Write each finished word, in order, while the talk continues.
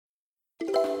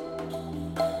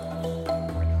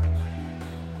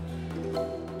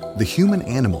The human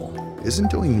animal isn't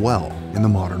doing well in the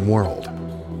modern world.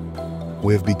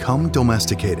 We have become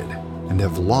domesticated and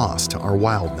have lost our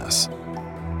wildness.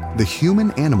 The Human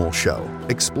Animal Show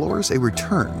explores a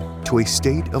return to a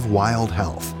state of wild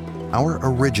health, our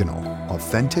original,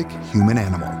 authentic human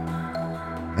animal.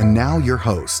 And now your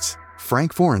hosts,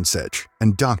 Frank Forensich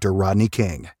and Dr. Rodney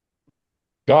King.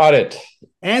 Got it.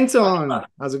 Anton,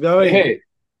 how's it going? Hey,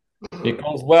 it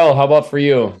goes well. How about for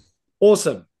you?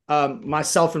 Awesome.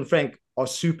 Myself and Frank are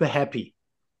super happy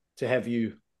to have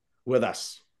you with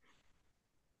us.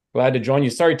 Glad to join you.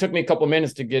 Sorry, it took me a couple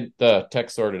minutes to get the tech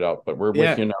sorted out, but we're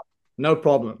with you now. No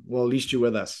problem. Well, at least you're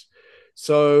with us.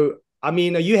 So, are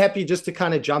you happy just to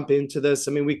kind of jump into this?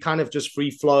 We kind of just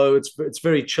free flow. It's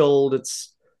very chilled.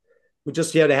 We're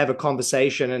just here to have a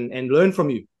conversation and learn from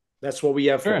you. That's what we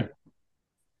have for.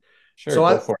 Sure, so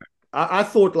go for it. I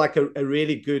thought like a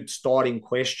really good starting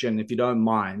question, if you don't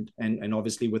mind, and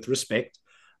obviously with respect,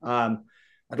 I'd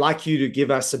like you to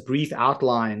give us a brief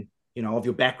outline, of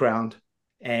your background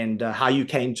and how you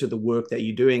came to the work that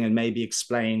you're doing, and maybe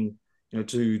explain,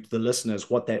 to the listeners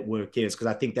what that work is, because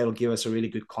I think that'll give us a really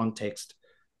good context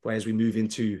for as we move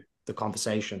into the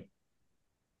conversation.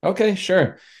 Okay,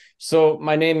 sure. So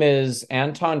my name is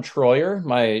Anton Treuer.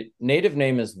 My native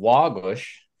name is Wagush.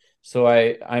 So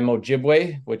I'm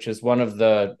Ojibwe, which is one of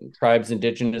the tribes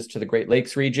indigenous to the Great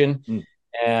Lakes region.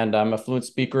 And I'm a fluent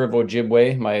speaker of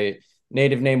Ojibwe. My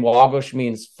native name Wagush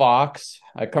means fox.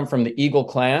 I come from the Eagle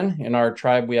clan. In our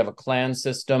tribe, we have a clan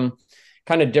system,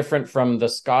 kind of different from the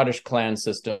Scottish clan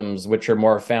systems, which are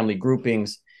more family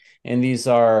groupings. And these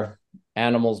are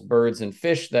animals, birds, and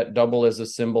fish that double as a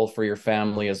symbol for your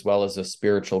family, as well as a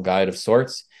spiritual guide of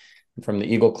sorts. From the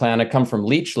Eagle clan, I come from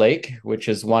Leech Lake, which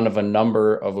is one of a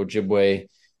number of Ojibwe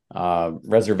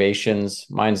reservations.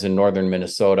 Mine's in northern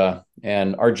Minnesota,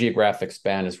 and our geographic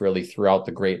span is really throughout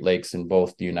the Great Lakes in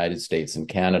both the United States and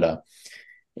Canada.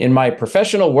 In my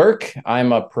professional work,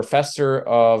 I'm a professor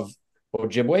of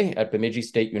Ojibwe at Bemidji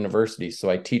State University. So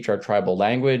I teach our tribal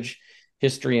language,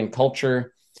 history, and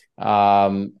culture.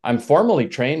 I'm formally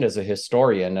trained as a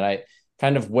historian, and I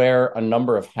kind of wear a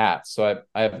number of hats. So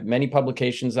I have many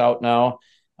publications out now.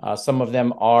 Some of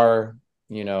them are,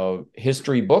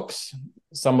 history books.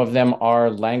 Some of them are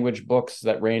language books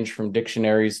that range from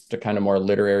dictionaries to kind of more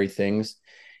literary things.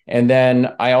 And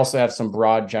then I also have some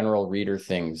broad general reader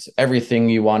things, everything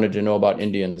you wanted to know about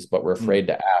Indians, but were afraid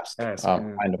to ask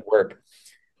kind of work.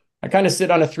 I kind of sit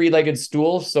on a three-legged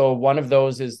stool. So one of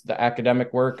those is the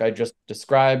academic work I just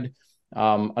described.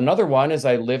 Another one is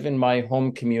I live in my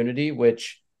home community,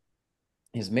 which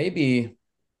is maybe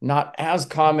not as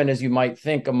common as you might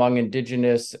think among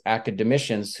Indigenous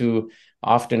academicians who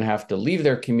often have to leave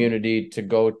their community to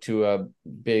go to a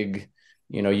big,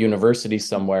 university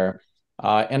somewhere.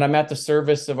 And I'm at the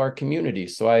service of our community.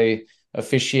 So I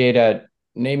officiate at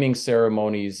naming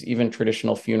ceremonies, even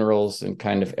traditional funerals, and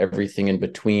kind of everything in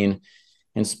between.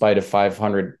 In spite of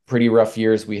 500 pretty rough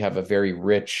years, we have a very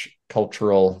rich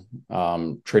cultural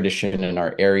tradition in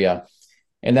our area.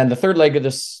 And then the third leg of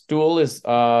the stool is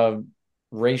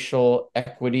racial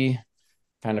equity,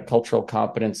 kind of cultural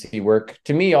competency work.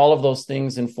 To me, all of those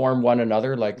things inform one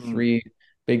another, like three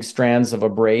big strands of a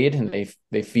braid, and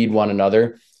they feed one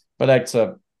another. But that's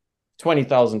a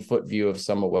 20,000 foot view of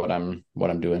some of what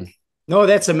I'm doing. No,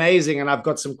 that's amazing. And I've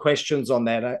got some questions on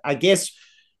that. I guess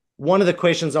one of the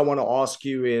questions I want to ask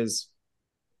you is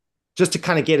just to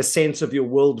kind of get a sense of your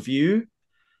worldview.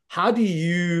 How do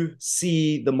you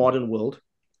see the modern world?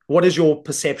 What is your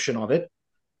perception of it?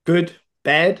 Good,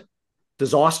 bad,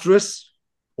 disastrous,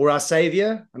 or our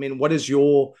savior? What is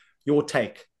your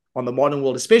take on the modern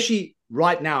world, especially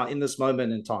right now in this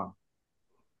moment in time?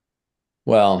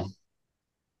 Well,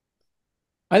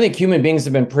 I think human beings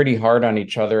have been pretty hard on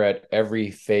each other at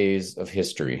every phase of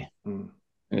history.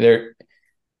 There's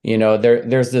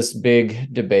this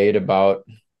big debate about,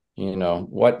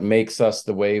 what makes us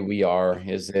the way we are.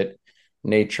 Is it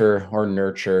nature or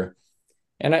nurture?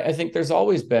 And I think there's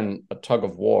always been a tug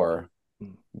of war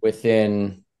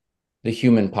within the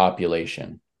human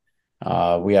population.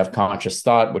 We have conscious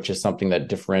thought, which is something that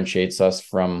differentiates us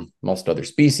from most other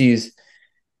species.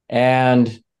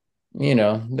 And,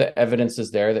 the evidence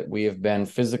is there that we have been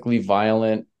physically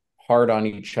violent, hard on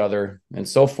each other, and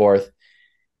so forth.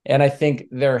 And I think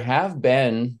there have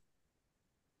been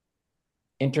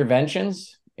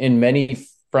interventions in many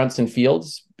fronts and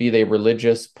fields, be they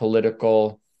religious,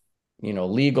 political,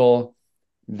 legal,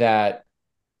 that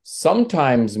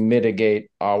sometimes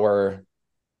mitigate our,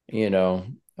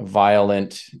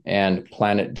 violent and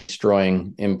planet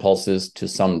destroying impulses to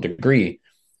some degree.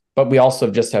 but we also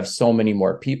just have so many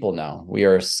more people now. We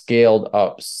are scaled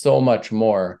up so much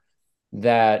more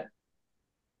that,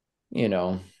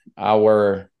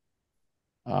 our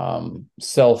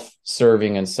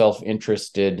self-serving and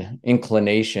self-interested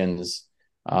inclinations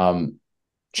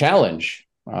challenge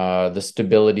the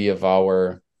stability of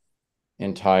our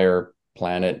entire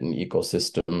planet and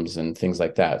ecosystems and things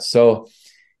like that. So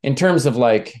in terms of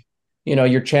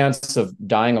your chance of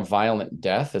dying a violent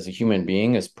death as a human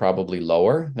being is probably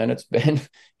lower than it's been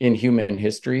in human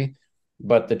history.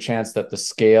 But the chance that the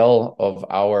scale of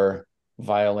our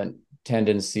violent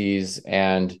tendencies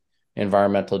and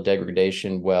environmental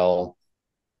degradation will,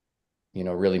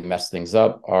 really mess things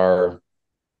up are,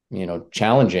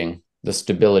 challenging the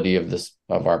stability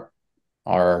of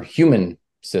our human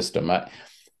system.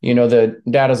 The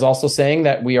data is also saying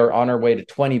that we are on our way to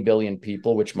 20 billion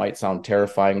people, which might sound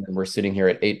terrifying when we're sitting here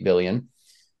at 8 billion.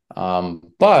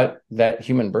 But that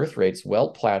human birth rates will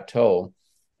plateau,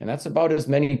 and that's about as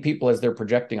many people as they're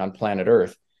projecting on planet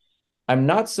Earth. I'm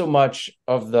not so much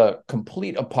of the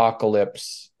complete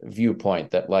apocalypse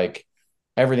viewpoint that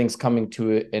everything's coming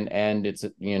to an end. It's,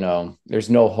 there's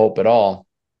no hope at all.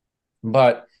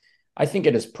 But I think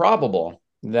it is probable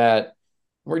that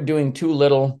we're doing too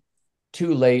little,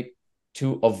 too late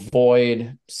to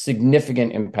avoid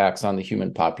significant impacts on the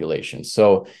human population.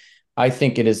 So I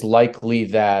think it is likely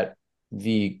that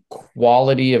the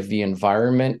quality of the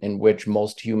environment in which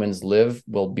most humans live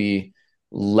will be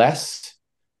less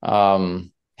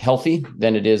healthy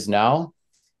than it is now.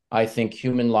 I think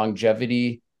human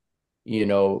longevity,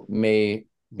 may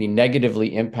be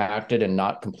negatively impacted and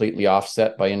not completely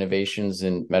offset by innovations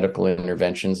in medical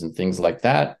interventions and things like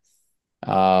that.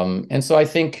 And so I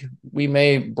think we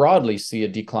may broadly see a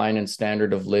decline in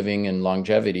standard of living and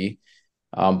longevity,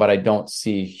 but I don't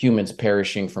see humans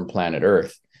perishing from planet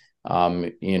Earth,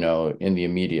 in the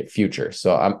immediate future.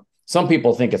 So some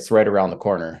people think it's right around the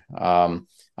corner.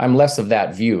 I'm less of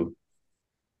that view.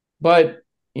 But,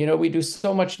 we do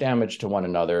so much damage to one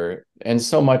another, and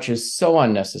so much is so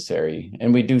unnecessary.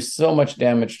 And we do so much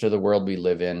damage to the world we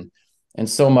live in, and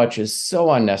so much is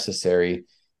so unnecessary.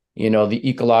 The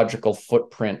ecological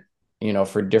footprint,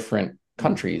 for different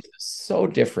countries is so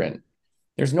different.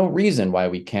 There's no reason why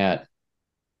we can't,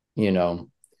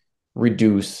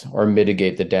 reduce or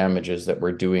mitigate the damages that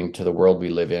we're doing to the world we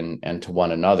live in and to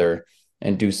one another,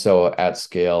 and do so at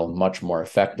scale much more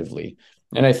effectively.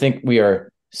 And I think we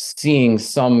are seeing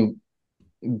some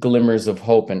glimmers of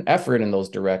hope and effort in those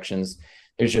directions.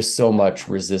 There's just so much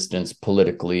resistance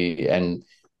politically. And,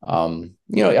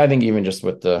 I think even just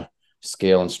with the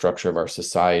scale and structure of our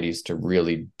societies to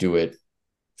really do it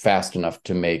fast enough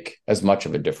to make as much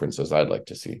of a difference as I'd like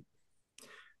to see.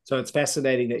 So it's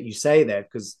fascinating that you say that,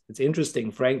 because it's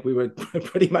interesting, Frank. We were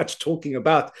pretty much talking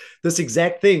about this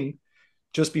exact thing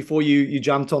just before you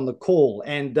jumped on the call.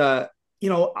 And, I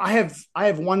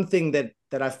have one thing that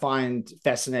I find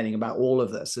fascinating about all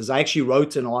of this is I actually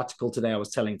wrote an article today. I was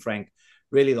telling Frank,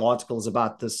 really the article is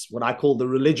about this, what I call the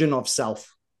religion of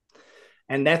self.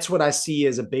 And that's what I see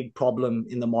as a big problem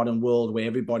in the modern world, where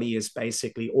everybody is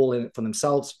basically all in it for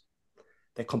themselves.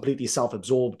 They're completely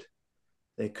self-absorbed.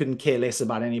 They couldn't care less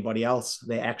about anybody else.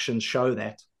 Their actions show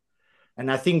that.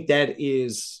 And I think that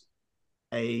is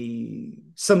a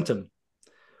symptom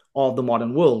of the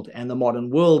modern world, and the modern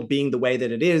world being the way that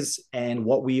it is, and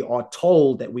what we are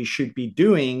told that we should be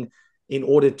doing in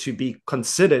order to be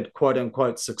considered quote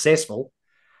unquote successful,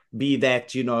 be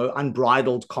that,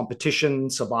 unbridled competition,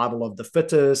 survival of the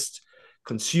fittest,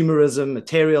 consumerism,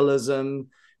 materialism,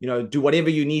 do whatever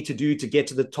you need to do to get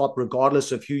to the top,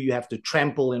 regardless of who you have to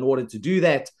trample in order to do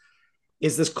that,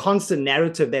 is this constant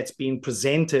narrative that's being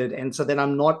presented. And so then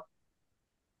I'm not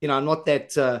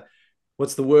that,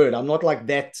 what's the word? I'm not like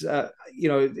that,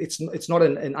 it's not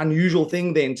an unusual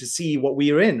thing then to see what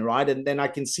we are in, right? And then I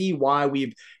can see why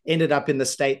we've ended up in the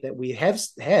state that we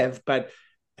have, but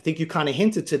I think you kind of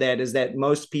hinted to that, is that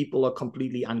most people are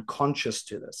completely unconscious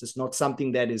to this. It's not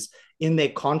something that is in their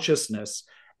consciousness,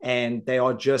 and they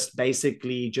are just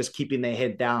basically just keeping their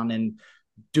head down and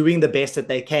doing the best that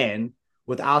they can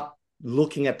without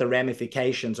looking at the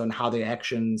ramifications on how their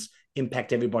actions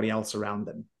impact everybody else around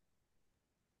them.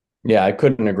 Yeah, I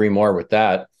couldn't agree more with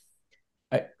that.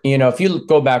 If you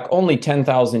go back only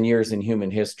 10,000 years in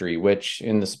human history, which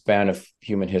in the span of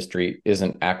human history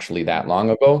isn't actually that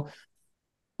long ago,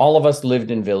 all of us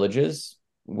lived in villages.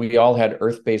 We all had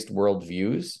earth-based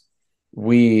worldviews.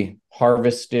 We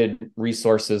harvested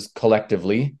resources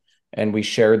collectively, and we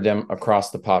shared them across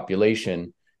the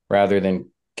population rather than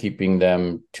keeping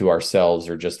them to ourselves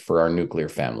or just for our nuclear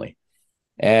family.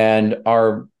 And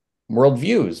our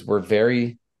worldviews were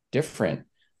very different.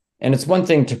 And it's one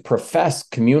thing to profess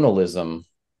communalism,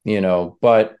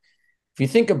 but if you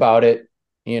think about it,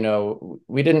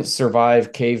 we didn't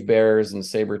survive cave bears and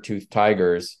saber-toothed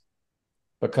tigers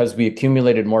because we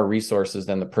accumulated more resources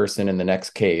than the person in the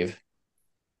next cave,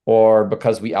 or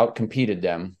because we outcompeted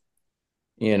them.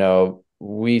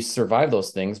 We survived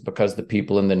those things because the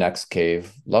people in the next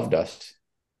cave loved us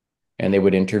and they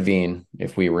would intervene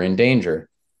if we were in danger.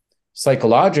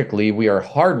 Psychologically, we are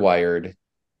hardwired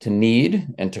to need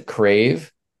and to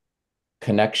crave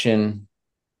connection,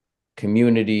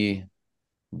 community,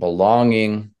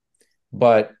 belonging,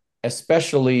 but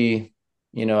especially,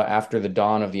 after the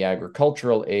dawn of the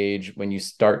agricultural age, when you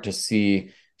start to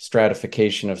see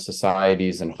stratification of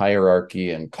societies and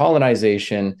hierarchy and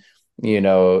colonization,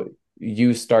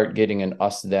 you start getting an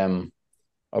us-them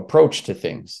approach to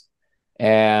things.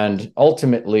 And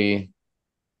ultimately,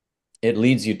 it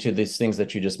leads you to these things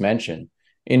that you just mentioned: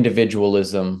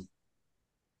 individualism,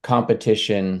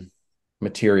 competition,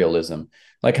 materialism.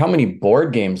 Like, how many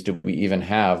board games do we even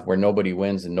have where nobody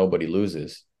wins and nobody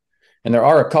loses? And there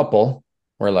are a couple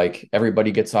where like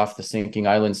everybody gets off the sinking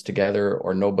islands together,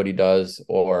 or nobody does,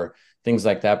 or things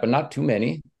like that, but not too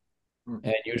many.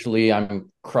 And usually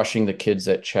I'm crushing the kids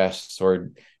at chess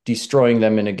or destroying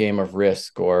them in a game of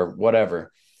Risk or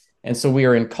whatever. And so we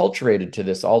are enculturated to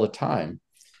this all the time.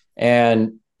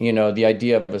 And, the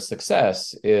idea of a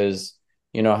success is,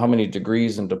 how many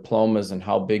degrees and diplomas and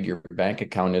how big your bank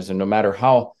account is. And no matter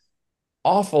how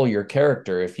awful your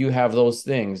character, if you have those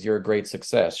things, you're a great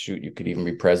success. Shoot, you could even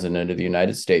be president of the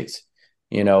United States,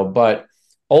 but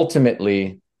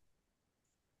ultimately,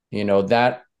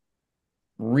 that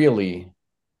really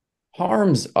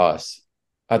harms us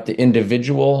at the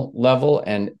individual level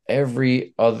and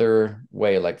every other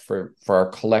way, like for our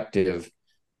collective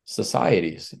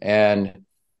societies. And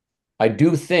I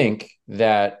do think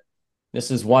that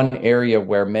this is one area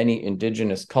where many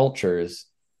indigenous cultures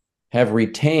have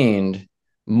retained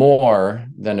more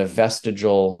than a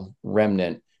vestigial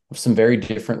remnant of some very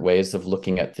different ways of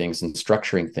looking at things and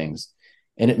structuring things.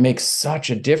 And it makes such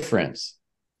a difference.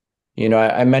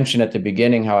 I mentioned at the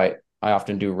beginning how I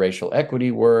often do racial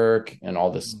equity work and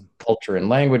all this culture and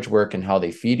language work and how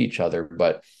they feed each other.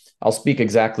 But I'll speak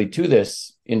exactly to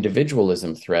this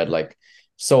individualism thread. Like,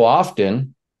 so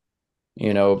often,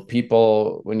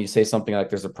 people, when you say something like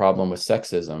there's a problem with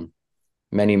sexism,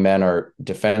 many men are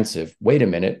defensive. Wait a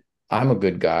minute, I'm a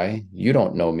good guy. You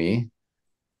don't know me.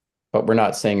 But we're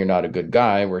not saying you're not a good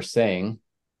guy. We're saying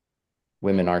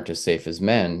women aren't as safe as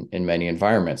men in many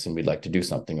environments, and we'd like to do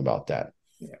something about that.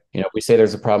 Yeah. We say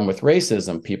there's a problem with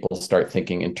racism. People start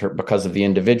thinking because of the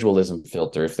individualism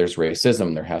filter. If there's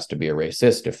racism, there has to be a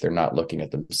racist. If they're not looking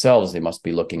at themselves, they must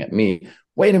be looking at me.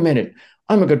 Wait a minute,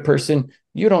 I'm a good person.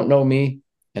 You don't know me.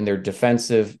 And they're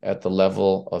defensive at the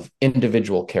level of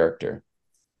individual character.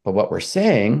 But what we're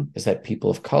saying is that people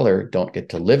of color don't get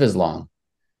to live as long.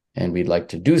 And we'd like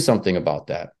to do something about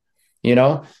that,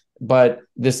 But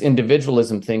this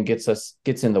individualism thing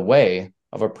gets in the way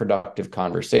of a productive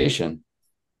conversation.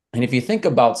 And if you think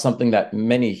about something that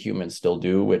many humans still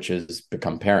do, which is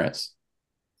become parents,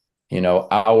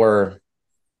 our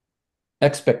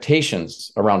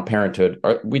expectations around parenthood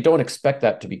we don't expect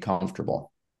that to be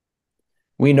comfortable.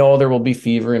 We know there will be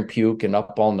fever and puke and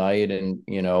up all night and,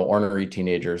 ornery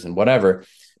teenagers and whatever.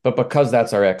 But because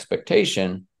that's our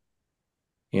expectation,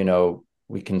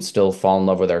 we can still fall in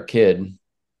love with our kid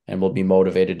and we'll be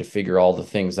motivated to figure all the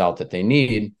things out that they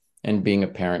need. And being a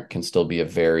parent can still be a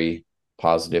very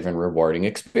positive and rewarding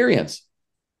experience,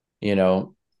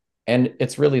 and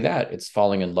it's really that. It's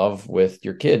falling in love with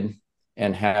your kid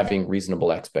and having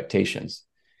reasonable expectations.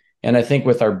 And I think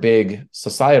with our big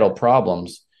societal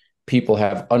problems, people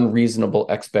have unreasonable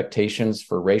expectations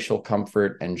for racial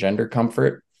comfort and gender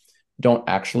comfort, don't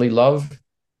actually love,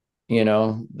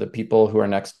 the people who are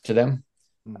next to them.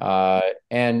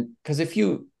 And because if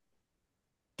you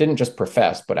didn't just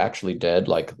profess, but actually did,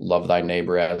 like, love thy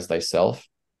neighbor as thyself,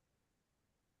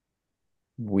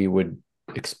 we would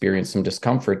experience some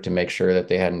discomfort to make sure that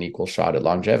they had an equal shot at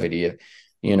longevity.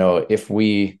 If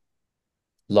we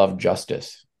love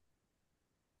justice,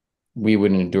 we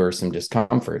would endure some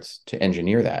discomforts to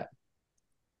engineer that.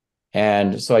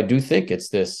 And so I do think it's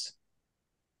this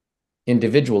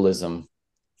individualism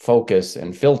focus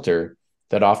and filter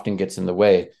that often gets in the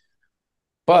way.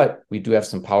 But we do have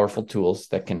some powerful tools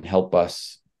that can help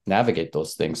us navigate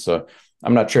those things. So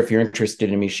I'm not sure if you're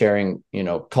interested in me sharing,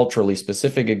 culturally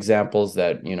specific examples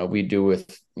that, we do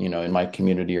with, in my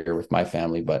community or with my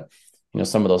family. But,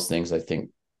 some of those things I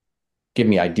think give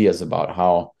me ideas about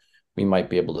how we might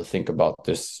be able to think about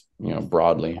this,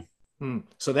 broadly.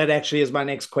 So that actually is my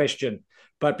next question.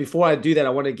 But before I do that, I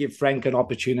want to give Frank an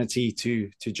opportunity to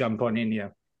jump on in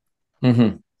here.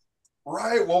 Mm-hmm.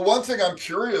 Right. Well, one thing I'm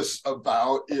curious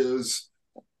about is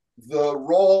the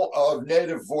role of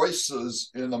Native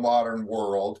voices in the modern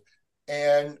world.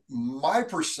 And my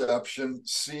perception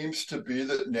seems to be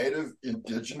that Native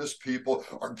Indigenous people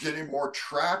are getting more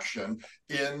traction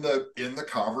in the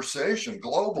conversation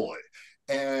globally.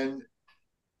 And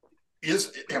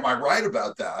am I right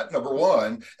about that? Number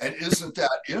one, and isn't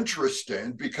that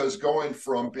interesting? Because going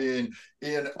from being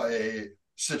in a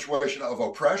situation of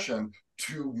oppression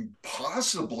to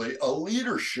possibly a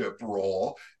leadership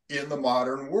role in the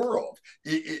modern world.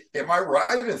 Am I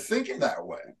right in thinking that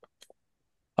way?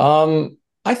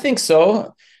 I think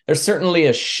so. There's certainly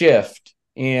a shift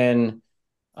in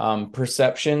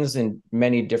perceptions in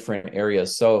many different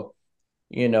areas. So,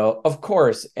 of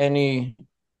course, any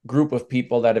group of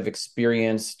people that have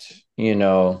experienced,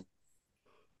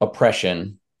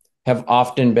 oppression have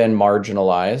often been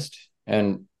marginalized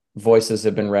and voices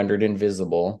have been rendered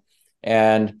invisible.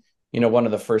 And, one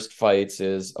of the first fights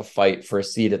is a fight for a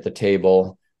seat at the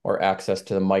table or access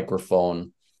to the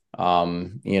microphone.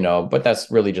 But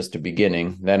that's really just a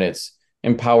beginning. Then it's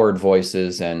empowered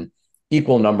voices and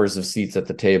equal numbers of seats at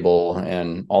the table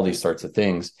and all these sorts of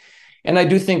things. And I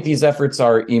do think these efforts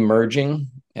are emerging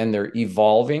and they're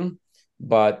evolving,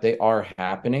 but they are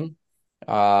happening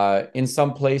in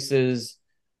some places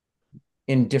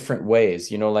in different ways.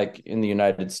 Like in the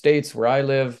United States where I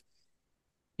live,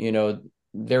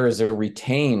 there is a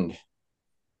retained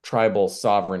tribal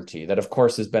sovereignty that, of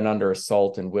course, has been under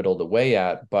assault and whittled away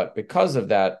at. But because of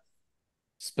that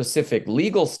specific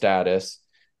legal status,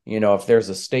 if there's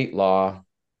a state law,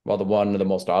 well, one of the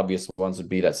most obvious ones would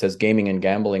be that says gaming and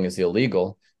gambling is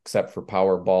illegal, except for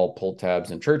Powerball, pull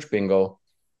tabs, and church bingo,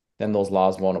 then those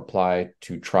laws won't apply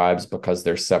to tribes because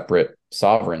they're separate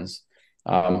sovereigns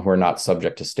who are not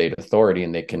subject to state authority,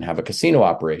 and they can have a casino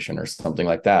operation or something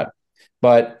like that.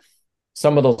 But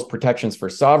some of those protections for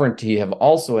sovereignty have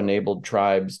also enabled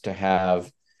tribes to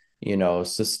have,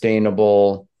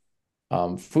 sustainable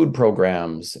food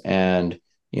programs and,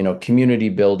 community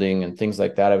building and things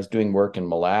like that. I was doing work in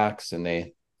Mille Lacs, and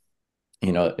they,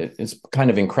 it's kind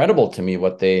of incredible to me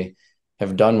what they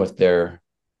have done with their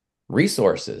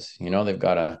resources. They've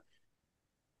got a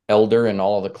elder in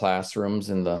all of the classrooms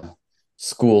in the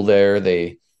school there.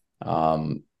 They,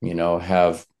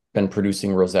 have been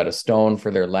producing Rosetta Stone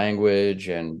for their language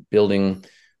and building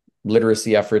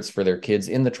literacy efforts for their kids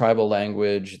in the tribal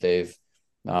language. They've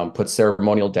put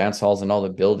ceremonial dance halls in all the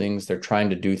buildings. They're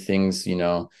trying to do things,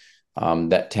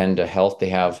 that tend to health. They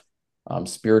have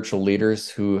spiritual leaders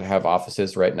who have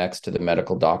offices right next to the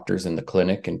medical doctors in the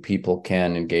clinic, and people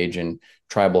can engage in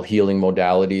tribal healing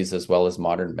modalities as well as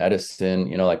modern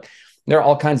medicine. Like there are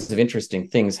all kinds of interesting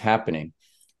things happening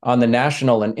on the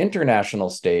national and international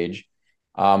stage.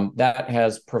 That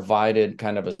has provided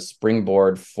kind of a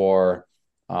springboard for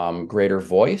greater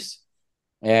voice.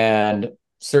 And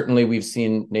certainly we've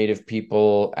seen Native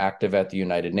people active at the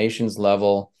United Nations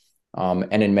level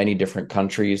and in many different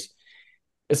countries.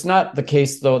 It's not the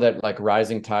case, though, that like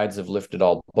rising tides have lifted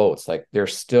all boats. Like they're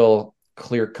still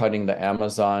clear cutting the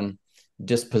Amazon,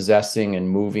 dispossessing and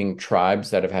moving tribes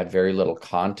that have had very little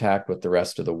contact with the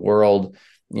rest of the world.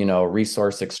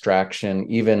 Resource extraction,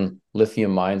 even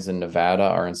lithium mines in Nevada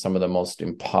are in some of the most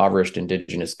impoverished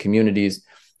indigenous communities.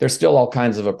 There's still all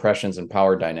kinds of oppressions and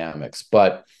power dynamics,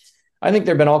 but I think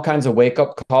there've been all kinds of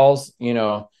wake-up calls.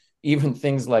 Even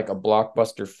things like a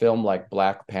blockbuster film like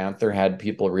Black Panther had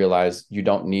people realize you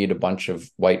don't need a bunch of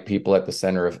white people at the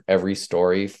center of every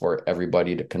story for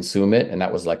everybody to consume it. And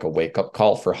that was like a wake-up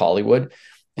call for Hollywood.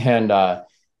 And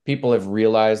people have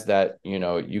realized that,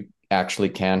 you actually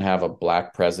can have a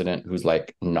Black president who's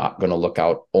like not going to look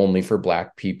out only for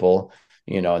Black people,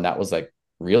 and that was like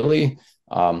really,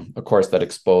 of course, that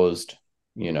exposed,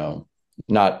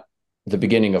 not the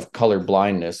beginning of color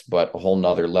blindness, but a whole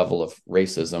nother level of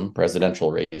racism, presidential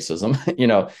racism,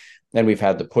 and we've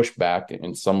had the pushback.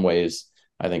 In some ways,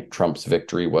 I think Trump's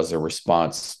victory was a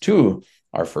response to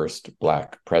our first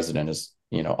Black president, as,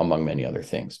 among many other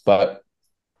things. But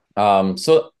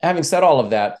so having said all of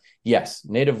that, yes,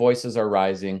 Native voices are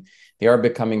rising. They are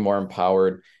becoming more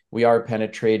empowered. We are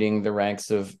penetrating the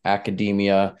ranks of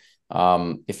academia,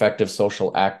 effective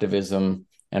social activism,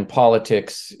 and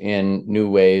politics in new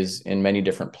ways in many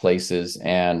different places.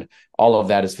 And all of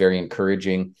that is very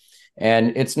encouraging.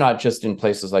 And it's not just in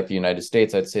places like the United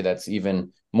States. I'd say that's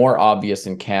even more obvious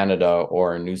in Canada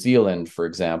or New Zealand, for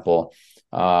example.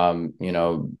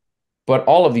 But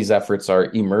all of these efforts are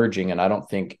emerging. And I don't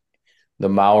think the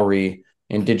Maori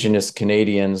Indigenous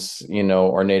Canadians,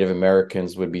 or Native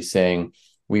Americans would be saying,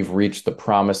 we've reached the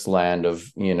promised land of,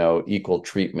 equal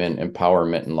treatment,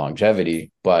 empowerment, and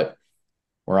longevity, but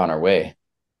we're on our way.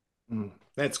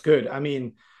 That's good. I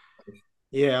mean,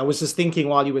 yeah, I was just thinking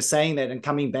while you were saying that and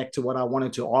coming back to what I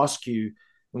wanted to ask you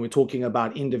when we're talking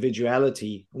about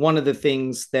individuality. One of the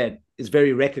things that is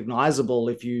very recognizable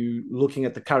if you're looking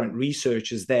at the current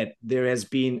research is that there has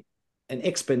been an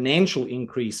exponential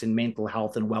increase in mental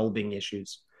health and well-being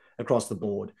issues across the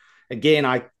board. Again,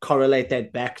 I correlate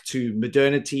that back to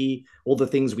modernity, all the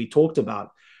things we talked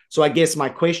about. So I guess my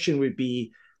question would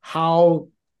be, how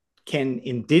can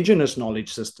indigenous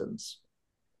knowledge systems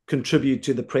contribute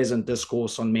to the present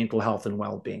discourse on mental health and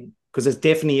well-being? Because it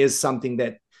definitely is something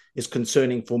that is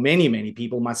concerning for many, many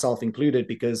people, myself included,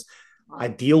 because I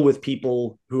deal with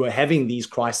people who are having these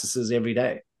crises every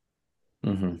day.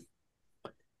 Mm-hmm.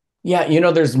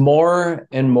 Yeah, there's more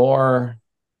and more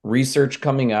research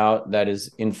coming out that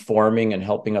is informing and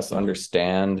helping us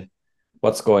understand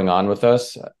what's going on with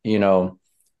us.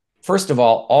 First of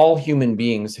all human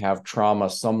beings have trauma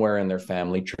somewhere in their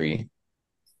family tree.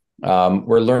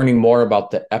 We're learning more about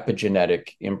the epigenetic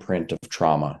imprint of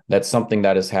trauma. That's something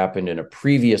that has happened in a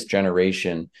previous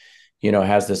generation,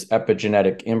 has this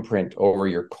epigenetic imprint over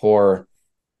your core,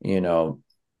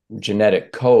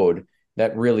 genetic code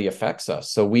that really affects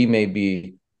us. So we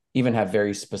may even have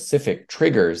very specific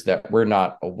triggers that we're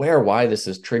not aware why this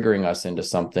is triggering us into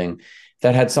something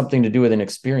that had something to do with an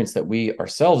experience that we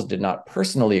ourselves did not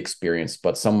personally experience,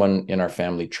 but someone in our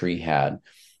family tree had.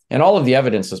 And all of the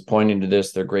evidence is pointing to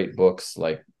this. They're great books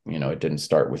like, It Didn't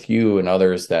Start With You and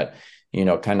others that,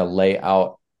 kind of lay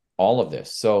out all of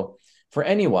this. So for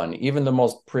anyone, even the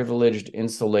most privileged,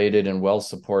 insulated, and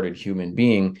well-supported human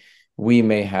being, we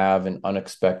may have an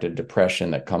unexpected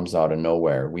depression that comes out of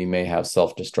nowhere. We may have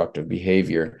self-destructive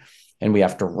behavior, and we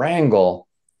have to wrangle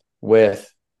with,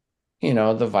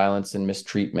 the violence and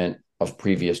mistreatment of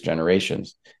previous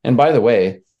generations. And by the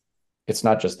way, it's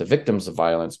not just the victims of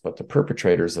violence, but the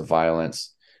perpetrators of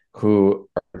violence who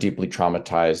are deeply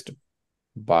traumatized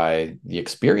by the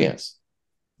experience.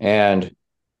 And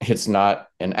it's not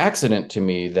an accident to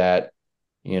me that,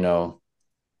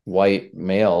 white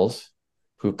males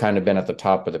who've kind of been at the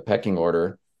top of the pecking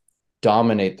order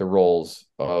dominate the roles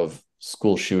of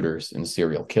school shooters and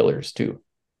serial killers too.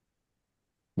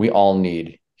 We all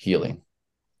need healing.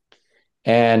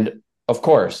 And of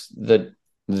course, the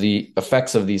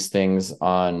effects of these things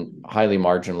on highly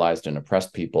marginalized and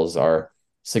oppressed peoples are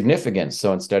significant.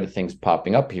 So instead of things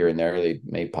popping up here and there, they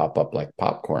may pop up like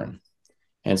popcorn.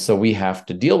 And so we have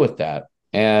to deal with that.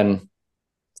 And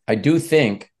I do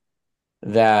think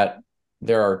that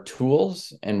there are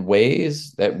tools and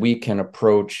ways that we can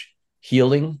approach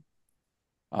healing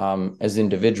as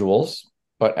individuals,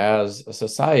 but as a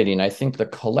society. And I think the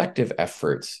collective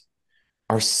efforts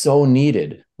are so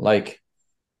needed. Like,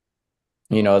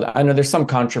 I know there's some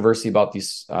controversy about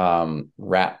these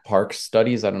rat park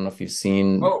studies. I don't know if you've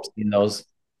seen those.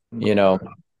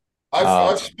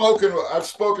 I've spoken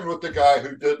with the guy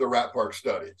who did the rat park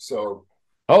study. So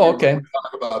okay,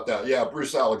 talk about that. Yeah,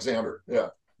 Bruce Alexander. Yeah,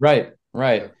 right.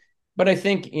 Yeah. But I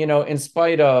think in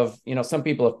spite of some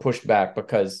people have pushed back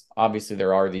because obviously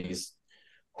there are these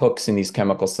hooks in these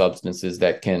chemical substances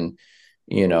that can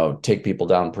take people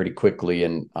down pretty quickly.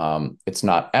 And it's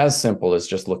not as simple as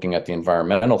just looking at the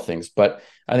environmental things. But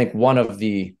I think one of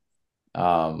the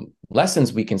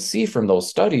lessons we can see from those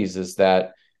studies is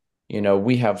that,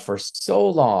 we have for so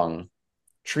long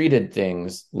treated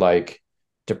things like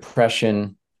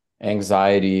depression,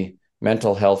 anxiety,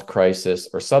 mental health crisis,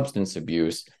 or substance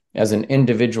abuse as an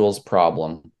individual's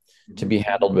problem to be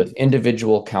handled with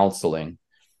individual counseling,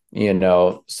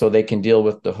 so they can deal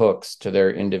with the hooks to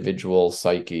their individual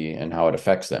psyche and how it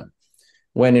affects them.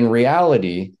 When in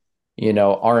reality,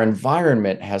 our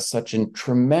environment has such a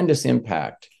tremendous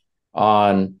impact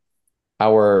on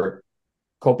our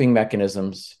coping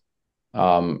mechanisms,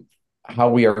 how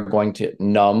we are going to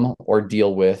numb or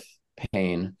deal with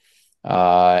pain,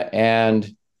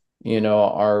 and,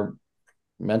 our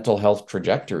mental health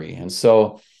trajectory. And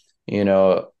so,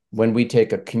 when we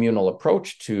take a communal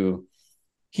approach to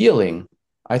healing,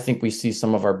 I think we see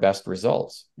some of our best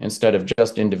results. Instead of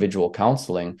just individual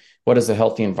counseling, what does a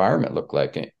healthy environment look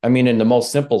like? I mean, in the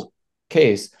most simple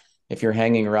case, if you're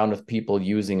hanging around with people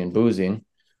using and boozing,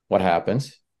 what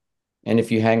happens? And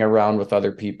if you hang around with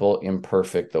other people,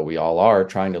 imperfect though we all are,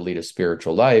 trying to lead a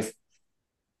spiritual life,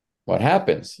 what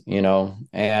happens?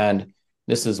 And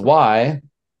this is why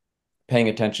paying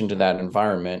attention to that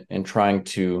environment and trying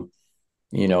to,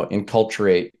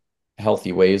 enculturate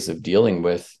healthy ways of dealing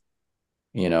with,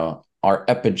 our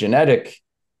epigenetic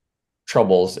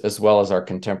troubles as well as our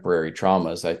contemporary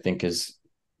traumas, I think is,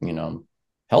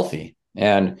 healthy.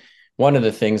 And one of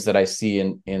the things that I see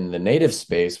in the native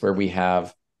space, where we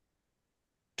have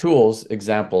tools,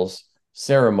 examples,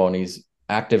 ceremonies,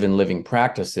 active and living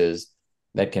practices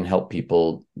that can help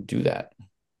people do that.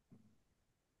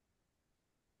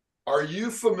 Are you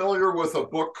familiar with a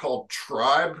book called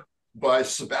Tribe by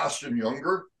Sebastian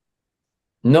Junger?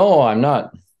 No, I'm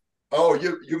not. Oh,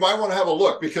 you might want to have a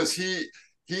look, because he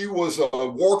was a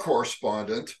war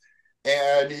correspondent,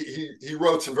 and he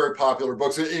wrote some very popular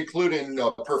books, including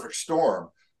Perfect Storm.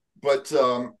 But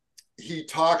he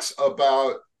talks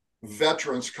about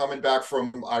veterans coming back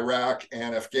from Iraq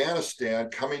and Afghanistan,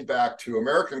 coming back to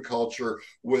American culture,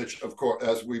 which, of course,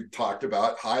 as we've talked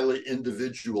about, highly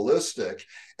individualistic.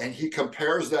 And he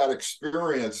compares that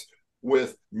experience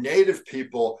with Native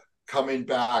people coming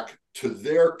back to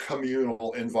their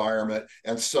communal environment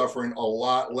and suffering a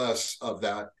lot less of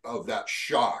that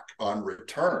shock on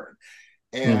return.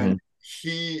 And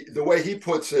the way he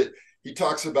puts it, he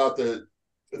talks about the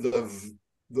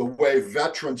way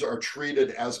veterans are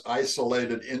treated as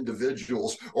isolated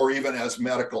individuals, or even as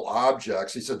medical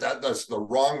objects. He said that's the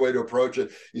wrong way to approach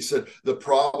it. He said the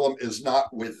problem is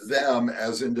not with them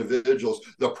as individuals.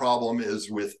 The problem is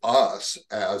with us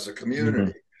as a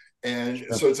community. And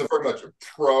so it's a very much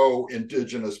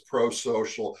pro-indigenous,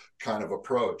 pro-social kind of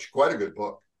approach. Quite a good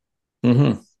book.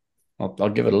 I'll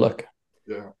give it a look.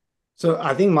 Yeah. So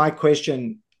I think my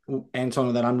question,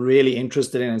 Anton, that I'm really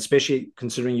interested in, especially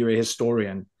considering you're a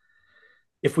historian,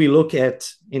 if we look at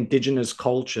indigenous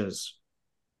cultures,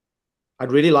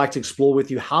 I'd really like to explore with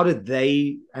you, how did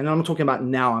they, and I'm talking about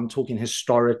now, I'm talking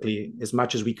historically, as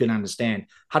much as we can understand,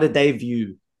 how did they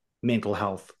view mental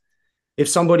health? If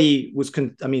somebody was,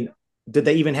 did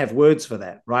they even have words for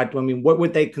that, right? I mean, what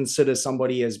would they consider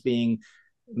somebody as being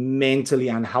mentally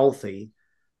unhealthy?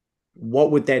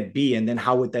 What would that be? And then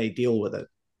how would they deal with it?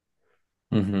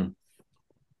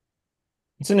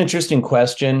 It's an interesting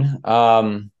question.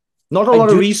 Not a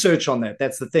lot of research on that.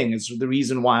 That's the thing. It's the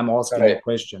reason why I'm asking the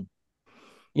question.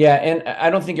 Yeah, and I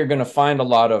don't think you're going to find a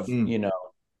lot of,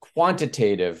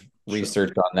 quantitative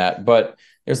research on that, but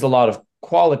there's a lot of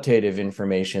qualitative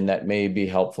information that may be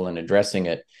helpful in addressing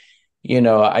it.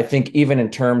 I think even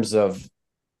in terms of,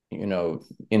 in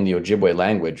the Ojibwe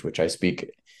language, which I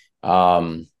speak, how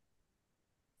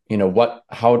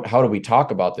do we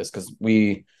talk about this? Because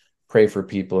we pray for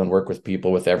people and work with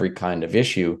people with every kind of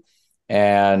issue.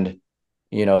 And,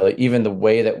 even the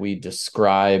way that we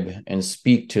describe and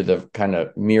speak to the kind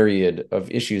of myriad of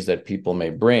issues that people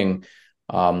may bring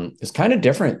is kind of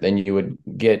different than you would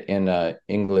get in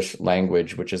English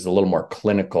language, which is a little more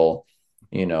clinical,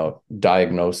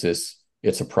 diagnosis,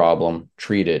 it's a problem,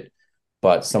 treat it.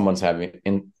 But someone's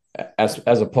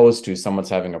as opposed to someone's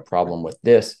having a problem with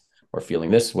this or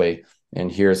feeling this way, and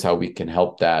here's how we can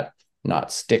help that not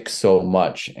stick so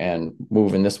much and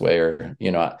move in this way, or,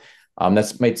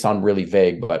 that's might sound really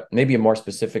vague, but maybe a more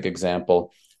specific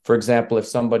example. For example, if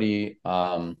somebody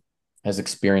has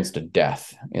experienced a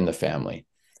death in the family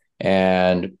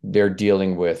and they're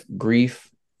dealing with grief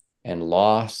and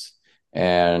loss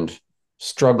and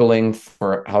struggling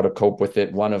for how to cope with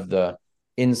it, one of the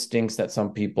instincts that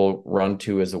some people run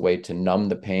to as a way to numb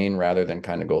the pain rather than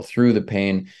kind of go through the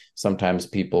pain. Sometimes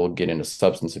people get into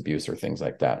substance abuse or things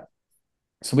like that.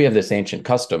 So we have this ancient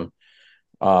custom,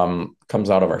 comes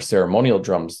out of our ceremonial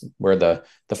drums, where the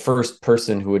first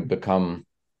person who would become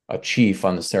a chief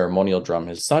on the ceremonial drum,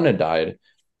 his son had died,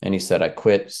 and he said, I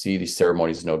quit. See, these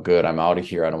ceremonies no good. I'm out of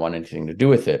here. I don't want anything to do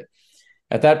with it.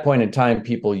 At that point in time,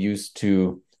 people used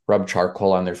to rub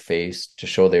charcoal on their face to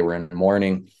show they were in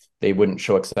mourning. They wouldn't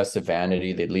show excessive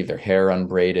vanity. They'd leave their hair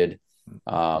unbraided.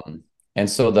 And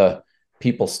so the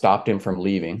people stopped him from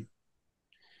leaving.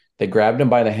 They grabbed him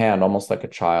by the hand, almost like a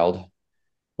child,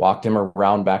 walked him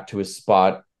around back to his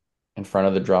spot in front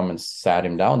of the drum and sat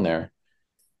him down there.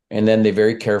 And then they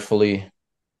very carefully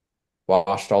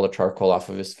washed all the charcoal off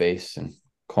of his face and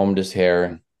combed his hair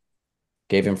and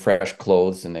gave him fresh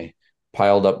clothes. And they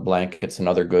piled up blankets and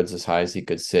other goods as high as he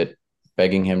could sit,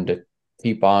 begging him to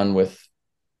keep on with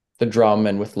the drum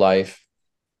and with life.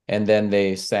 And then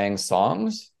they sang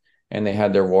songs, and they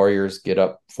had their warriors get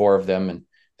up, 4 of them, and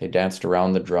they danced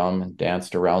around the drum and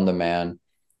danced around the man.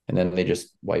 And then they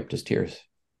just wiped his tears.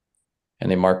 And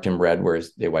they marked him red where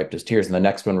they wiped his tears. And the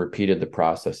next one repeated the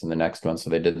process, and the next one. So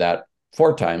they did that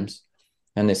 4 times.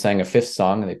 And they sang a 5th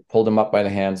song, and they pulled him up by the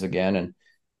hands again and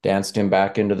danced him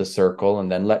back into the circle,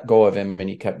 and then let go of him. And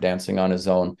he kept dancing on his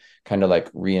own, kind of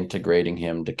like reintegrating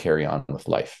him to carry on with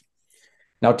life.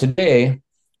 Now, today,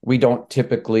 we don't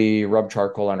typically rub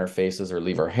charcoal on our faces or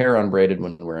leave our hair unbraided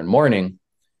when we're in mourning,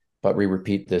 but we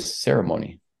repeat this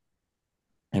ceremony.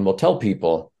 And we'll tell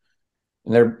people,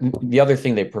 the other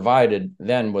thing they provided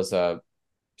then was a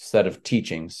set of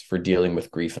teachings for dealing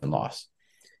with grief and loss.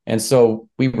 And so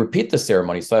we repeat the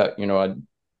ceremony. So,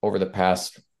 over the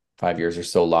past 5 years or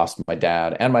so, lost my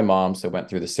dad and my mom. So I went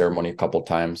through the ceremony a couple of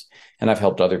times, and I've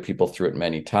helped other people through it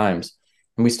many times.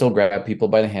 And we still grab people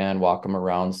by the hand, walk them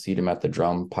around, seat them at the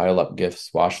drum, pile up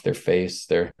gifts, wash their face,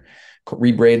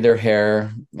 rebraid their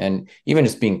hair. And even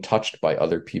just being touched by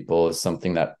other people is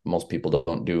something that most people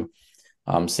don't do.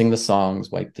 Sing the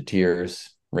songs, wipe the tears,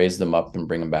 raise them up, and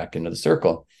bring them back into the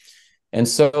circle. And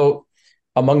so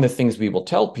among the things we will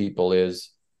tell people is,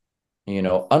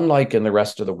 unlike in the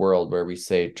rest of the world where we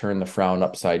say, turn the frown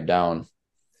upside down,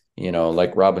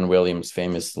 like Robin Williams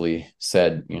famously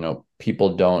said,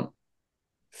 people don't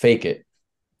fake it,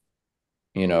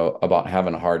 about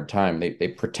having a hard time. They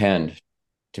pretend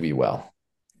to be well.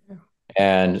 Yeah.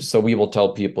 And so we will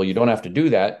tell people, you don't have to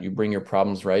do that. You bring your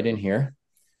problems right in here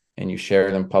and you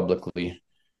share them publicly,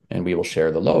 and we will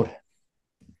share the load.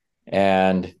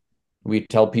 And we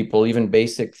tell people even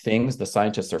basic things. The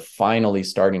scientists are finally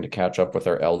starting to catch up with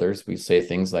our elders. We say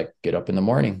things like, get up in the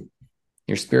morning.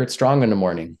 Your spirit's strong in the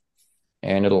morning,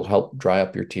 and it'll help dry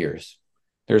up your tears.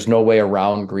 There's no way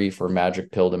around grief or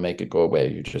magic pill to make it go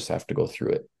away. You just have to go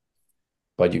through it.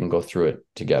 But you can go through it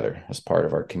together as part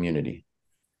of our community.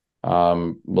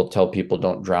 We'll tell people,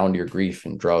 don't drown your grief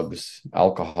in drugs,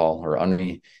 alcohol, or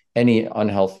any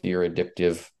unhealthy or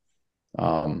addictive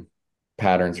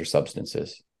patterns or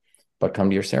substances, but come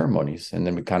to your ceremonies. And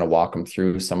then we kind of walk them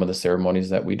through some of the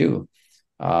ceremonies that we do.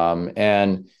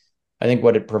 And I think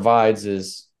what it provides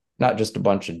is not just a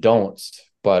bunch of don'ts,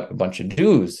 but a bunch of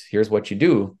do's. Here's what you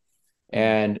do.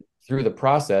 And through the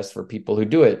process, for people who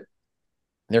do it,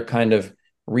 they're kind of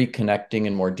reconnecting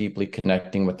and more deeply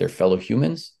connecting with their fellow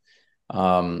humans,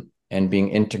 and being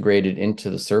integrated into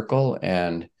the circle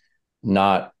and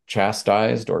not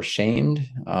chastised or shamed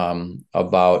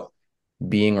about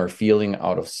being or feeling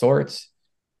out of sorts.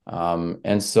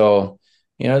 And so,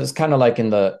 it's kind of like in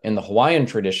the Hawaiian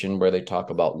tradition where they talk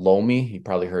about lomi. You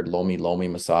probably heard lomi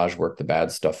massage, work the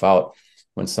bad stuff out.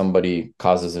 When somebody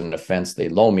causes an offense, they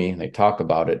lomi, they talk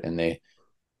about it, and they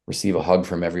receive a hug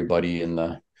from everybody in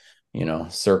the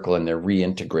circle, and they're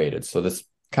reintegrated. So this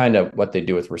kind of what they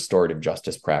do with restorative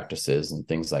justice practices and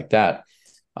things like that.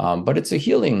 But it's a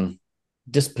healing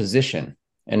disposition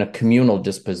and a communal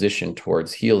disposition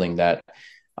towards healing that,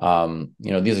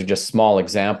 these are just small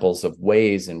examples of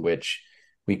ways in which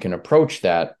we can approach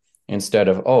that, instead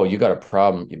of, oh, you got a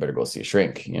problem, you better go see a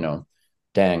shrink,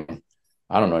 dang,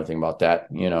 I don't know anything about that.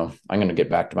 I'm going to get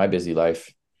back to my busy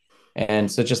life.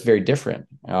 And so it's just very different.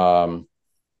 And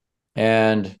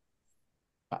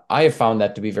I have found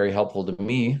that to be very helpful to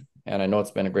me. And I know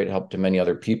it's been a great help to many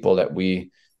other people that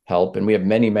we help. And we have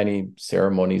many, many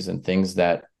ceremonies and things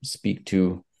that speak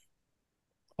to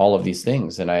all of these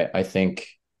things. And I think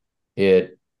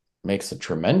it makes a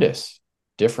tremendous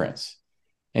difference.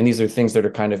 And these are things that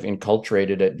are kind of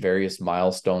enculturated at various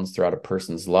milestones throughout a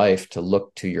person's life, to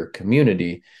look to your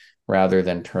community rather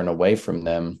than turn away from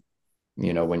them,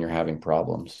 when you're having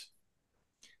problems.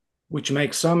 Which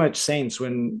makes so much sense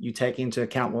when you take into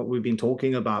account what we've been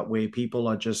talking about, where people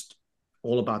are just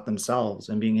all about themselves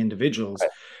and being individuals. Right.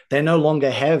 They no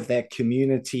longer have that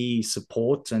community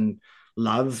support and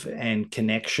love and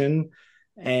connection.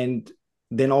 And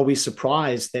then are we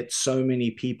surprised that so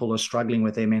many people are struggling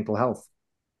with their mental health?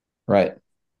 Right.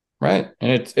 And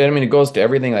it goes to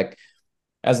everything. Like,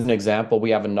 as an example,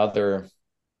 we have another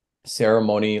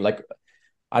ceremony. Like,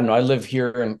 I don't know, I live here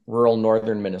in rural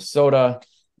northern Minnesota.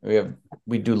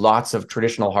 We do lots of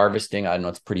traditional harvesting. I know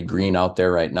it's pretty green out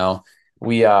there right now.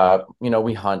 We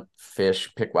hunt,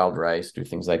 fish, pick wild rice, do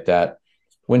things like that.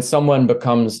 When someone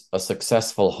becomes a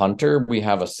successful hunter, we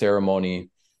have a ceremony,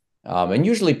 and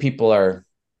usually people are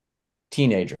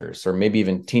teenagers or maybe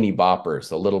even teeny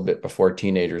boppers, a little bit before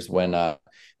teenagers, when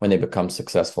they become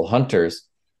successful hunters.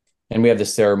 And we have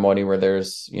this ceremony where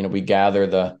there's, we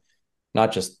gather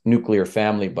not just nuclear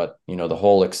family, but, the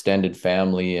whole extended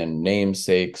family and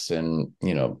namesakes and,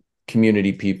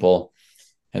 community people.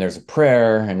 And there's a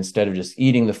prayer. And instead of just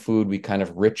eating the food, we kind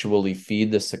of ritually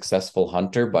feed the successful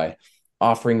hunter by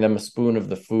offering them a spoon of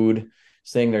the food,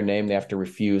 saying their name. They have to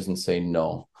refuse and say,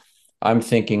 no. I'm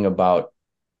thinking about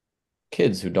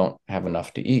kids who don't have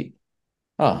enough to eat.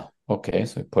 Oh, okay.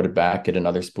 So we put it back, get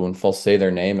another spoonful, say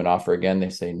their name and offer again. They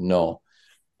say, no.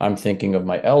 I'm thinking of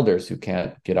my elders who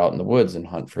can't get out in the woods and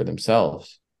hunt for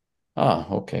themselves.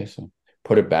 Okay. So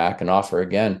put it back and offer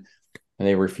again. And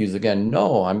they refuse again.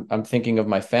 No, I'm thinking of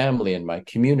my family and my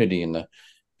community and the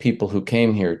people who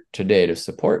came here today to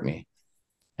support me.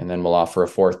 And then we'll offer a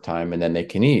fourth time, and then they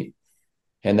can eat.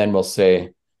 And then we'll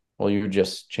say, Well, you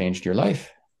just changed your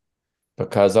life,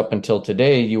 because up until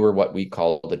today, you were what we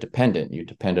call the dependent. You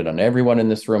depended on everyone in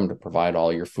this room to provide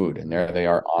all your food. And there they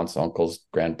are, aunts, uncles,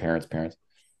 grandparents, parents.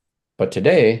 But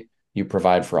today, you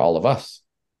provide for all of us.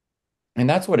 And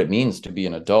that's what it means to be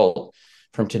an adult.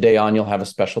 From today on, you'll have a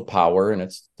special power, and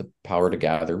it's the power to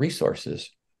gather resources.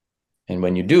 And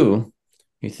when you do,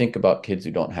 you think about kids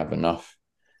who don't have enough,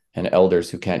 and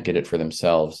elders who can't get it for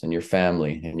themselves, and your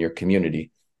family and your community.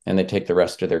 And they take the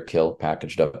rest of their kill,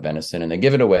 packaged up venison, and they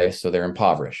give it away, so they're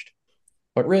impoverished,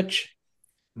 but rich.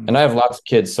 And I have lots of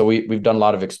kids, so we've done a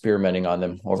lot of experimenting on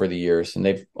them over the years, and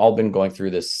they've all been going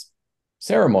through this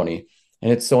ceremony,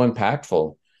 and it's so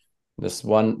impactful. This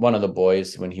one of the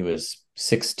boys, when he was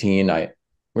 16, we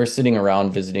were sitting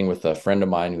around visiting with a friend of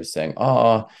mine who was saying,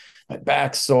 "Oh, my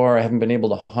back's sore. I haven't been able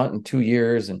to hunt in 2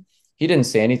 years." And he didn't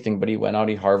say anything, but he went out,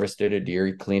 he harvested a deer,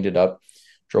 he cleaned it up,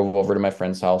 drove over to my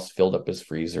friend's house, filled up his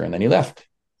freezer, and then he left.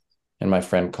 And my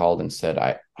friend called and said,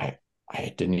 I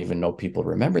didn't even know people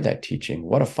remember that teaching.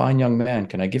 What a fine young man.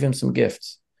 Can I give him some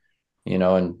gifts?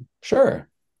 And sure.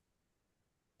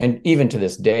 And even to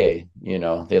this day,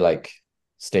 they like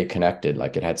stay connected.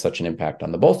 Like it had such an impact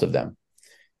on the both of them.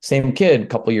 Same kid, a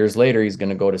couple years later, he's going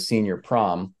to go to senior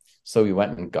prom. So we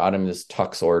went and got him this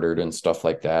tux ordered and stuff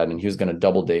like that. And he was going to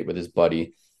double date with his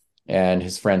buddy. And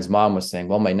his friend's mom was saying,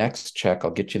 "Well, my next check, I'll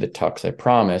get you the tux, I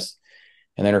promise."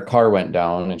 And then her car went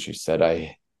down and she said,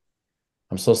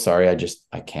 I'm so sorry.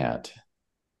 I can't.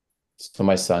 So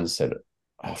my son said,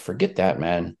 "Oh, forget that,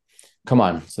 man. Come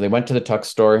on." So they went to the tux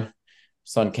store.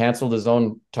 Son canceled his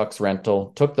own tux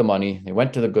rental, took the money. They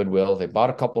went to the Goodwill. They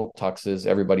bought a couple of tuxes.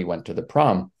 Everybody went to the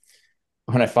prom.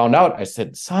 When I found out, I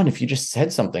said, "Son, if you just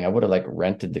said something, I would have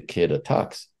rented the kid a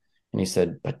tux." And he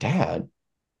said, "But Dad,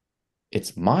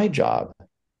 it's my job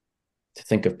to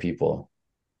think of people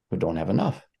who don't have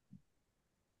enough."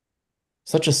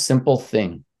 Such a simple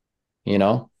thing,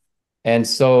 And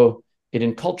so it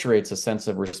enculturates a sense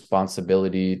of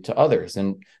responsibility to others.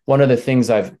 And one of the things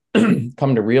I've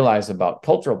come to realize about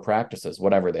cultural practices,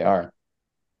 whatever they are,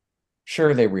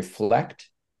 sure, they reflect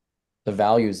the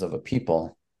values of a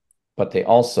people, but they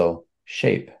also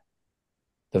shape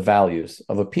the values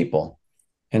of a people.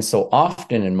 And so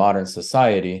often in modern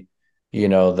society,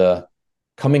 the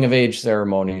coming of age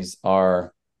ceremonies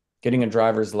are getting a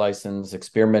driver's license,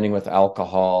 experimenting with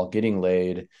alcohol, getting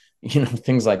laid,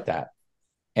 things like that.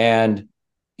 And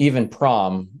even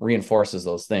prom reinforces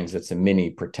those things. It's a mini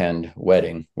pretend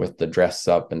wedding with the dress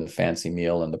up and the fancy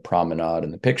meal and the promenade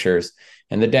and the pictures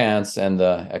and the dance and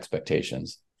the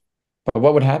expectations. But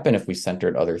what would happen if we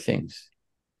centered other things?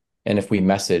 And if we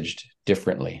messaged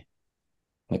differently?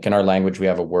 Like in our language, we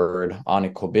have a word,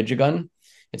 authentically.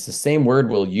 It's the same word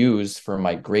we'll use for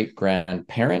my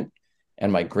great-grandparent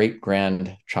and my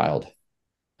great-grandchild.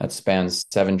 That spans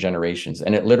 7 generations.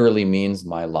 And it literally means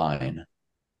my line.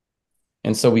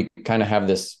 And so we kind of have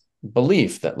this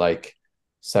belief that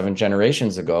 7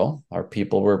 generations ago, our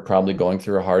people were probably going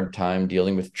through a hard time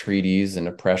dealing with treaties and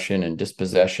oppression and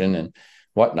dispossession and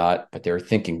whatnot. But they were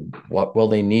thinking, what will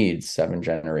they need 7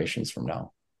 generations from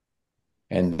now?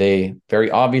 And they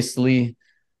very obviously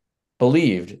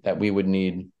believed that we would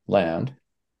need land,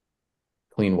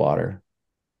 clean water,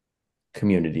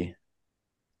 community,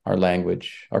 our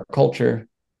language, our culture,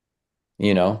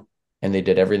 and they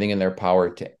did everything in their power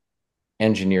to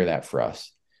engineer that for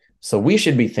us. So we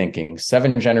should be thinking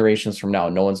 7 generations from now,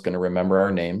 no one's going to remember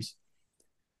our names,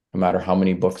 no matter how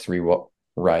many books we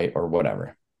write or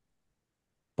whatever.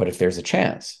 But if there's a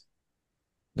chance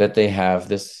that they have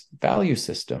this value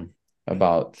system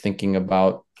about thinking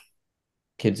about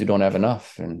kids who don't have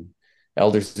enough and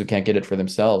elders who can't get it for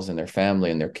themselves and their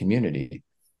family and their community,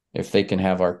 if they can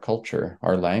have our culture,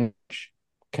 our language,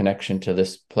 connection to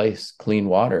this place, clean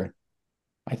water,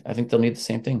 I think they'll need the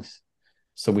same things.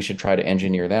 So we should try to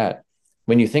engineer that.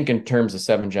 When you think in terms of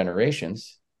 7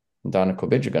 generations, then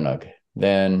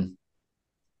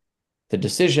the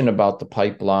decision about the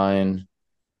pipeline,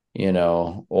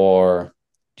 or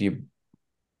do you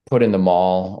put in the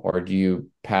mall, or do you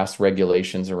pass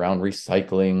regulations around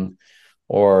recycling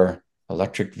or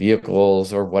electric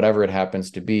vehicles or whatever it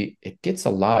happens to be, it gets a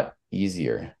lot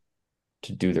easier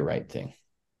to do the right thing.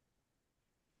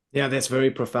 Yeah, that's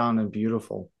very profound and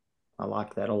beautiful. I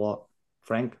like that a lot.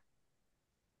 Frank?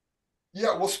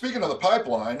 Yeah, well, speaking of the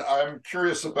pipeline, I'm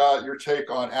curious about your take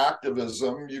on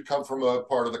activism. You come from a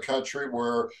part of the country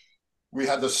where we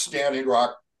had the Standing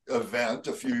Rock event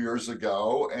a few years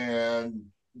ago, and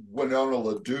Winona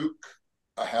LaDuke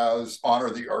has Honor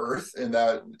the Earth in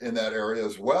that area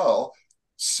as well.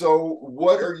 So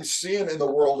what are you seeing in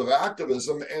the world of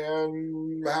activism,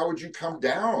 and how would you come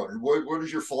down? What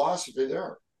is your philosophy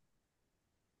there?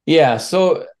 Yeah.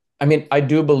 So, I mean, I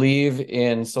do believe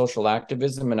in social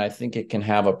activism, and I think it can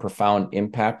have a profound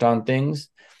impact on things.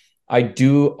 I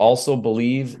do also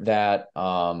believe that,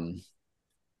 most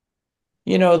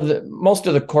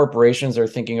of the corporations are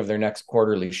thinking of their next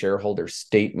quarterly shareholder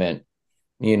statement,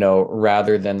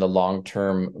 rather than the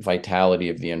long-term vitality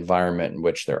of the environment in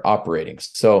which they're operating.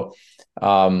 So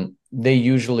they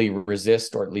usually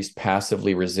resist, or at least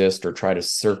passively resist, or try to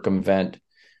circumvent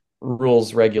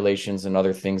rules, regulations, and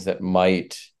other things that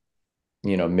might,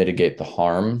 mitigate the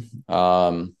harm.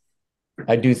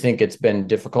 I do think it's been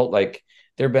difficult. Like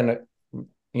there have been,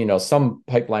 some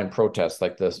pipeline protests,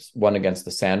 like this one against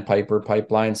the Sandpiper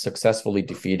pipeline, successfully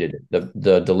defeated.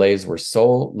 The delays were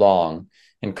so long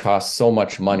and cost so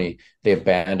much money, they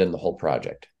abandoned the whole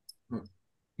project.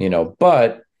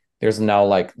 But there's now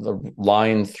like the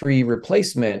line 3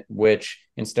 replacement, which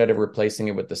instead of replacing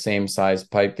it with the same size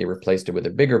pipe, they replaced it with a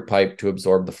bigger pipe to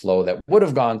absorb the flow that would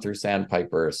have gone through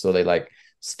Sandpiper. So they like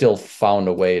still found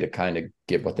a way to kind of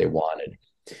get what they wanted.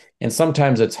 And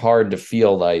sometimes it's hard to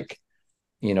feel like,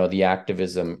 the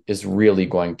activism is really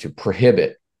going to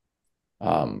prohibit,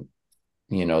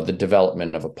 the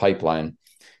development of a pipeline.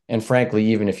 And frankly,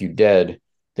 even if you did,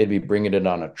 they'd be bringing it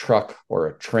on a truck or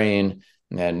a train,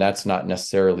 and that's not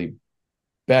necessarily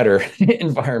better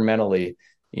environmentally,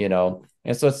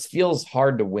 And so it feels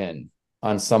hard to win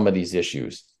on some of these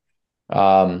issues.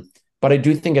 But I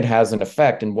do think it has an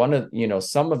effect. And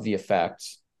some of the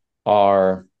effects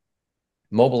are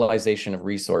mobilization of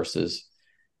resources,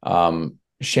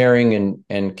 sharing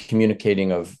and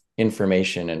communicating of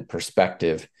information and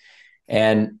perspective.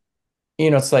 And,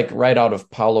 it's like right out of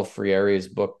Paulo Freire's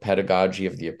book, Pedagogy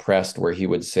of the Oppressed, where he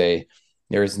would say,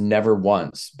 there has never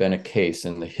once been a case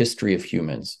in the history of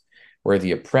humans where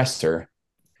the oppressor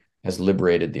has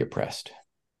liberated the oppressed.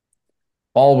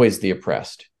 Always the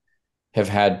oppressed have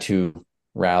had to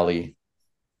rally,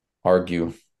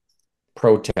 argue,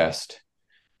 protest,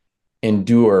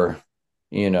 endure,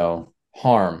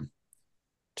 harm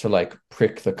to like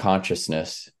prick the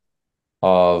consciousness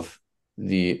of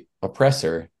the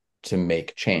oppressor to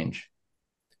make change.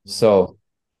 So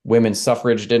women's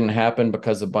suffrage didn't happen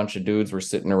because a bunch of dudes were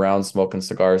sitting around smoking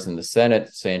cigars in the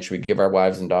Senate saying, should we give our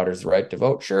wives and daughters the right to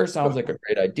vote? Sure, sounds like a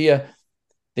great idea.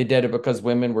 They did it because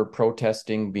women were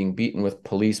protesting, being beaten with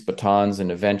police batons,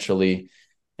 and eventually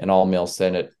an all-male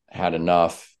Senate had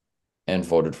enough and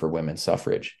voted for women's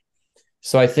suffrage.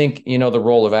 So I think, the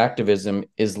role of activism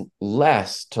is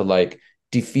less to like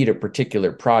defeat a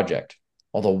particular project,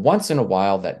 although once in a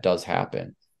while that does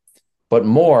happen, but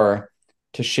more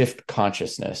to shift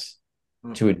consciousness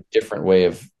to a different way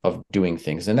of doing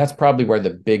things. And that's probably where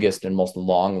the biggest and most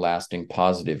long-lasting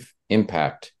positive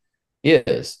impact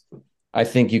is. I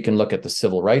think you can look at the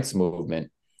civil rights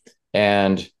movement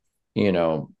and,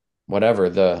 whatever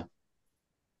the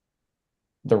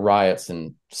riots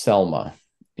in Selma,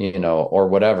 or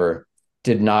whatever,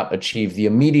 did not achieve the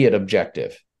immediate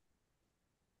objective,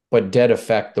 but did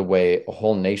affect the way a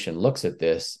whole nation looks at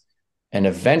this, and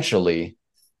eventually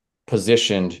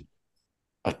positioned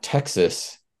a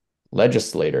Texas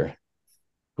legislator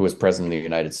who was president of the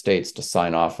United States to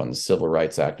sign off on the Civil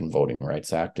Rights Act and Voting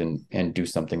Rights Act and do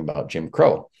something about Jim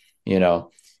Crow,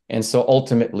 And so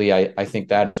ultimately, I think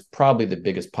that is probably the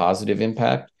biggest positive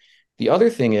impact. The other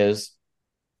thing is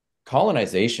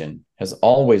colonization has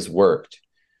always worked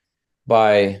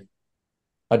with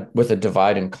a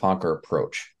divide and conquer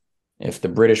approach. If the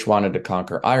British wanted to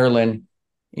conquer Ireland,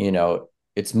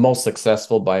 it's most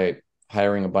successful by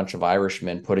hiring a bunch of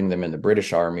Irishmen, putting them in the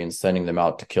British army and sending them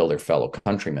out to kill their fellow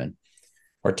countrymen,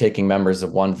 or taking members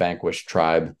of one vanquished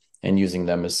tribe and using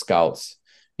them as scouts,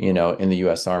 in the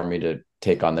US Army to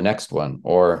take on the next one.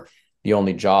 Or the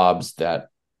only jobs that,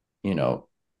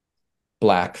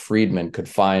 Black freedmen could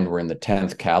find were in the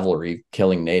 10th Cavalry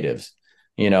killing natives,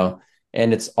 and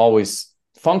it's always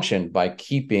functioned by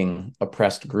keeping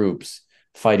oppressed groups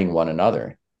fighting one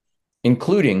another,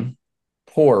 including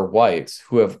poor whites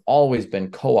who have always been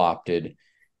co-opted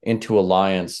into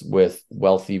alliance with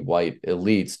wealthy white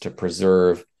elites to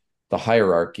preserve the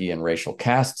hierarchy and racial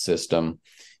caste system,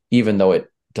 even though it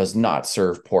does not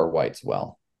serve poor whites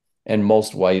well. And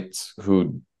most whites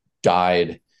who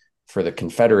died for the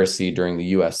Confederacy during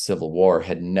the US Civil War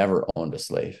had never owned a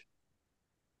slave.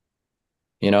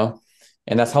 And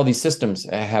that's how these systems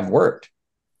have worked.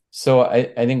 So I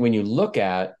think when you look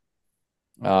at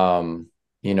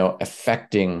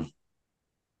affecting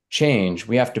change,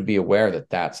 we have to be aware that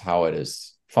that's how it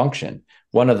is function.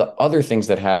 One of the other things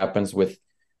that happens with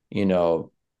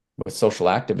social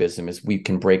activism is we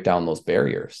can break down those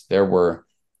barriers. There were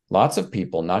lots of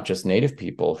people, not just Native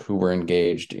people, who were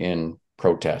engaged in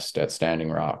protest at Standing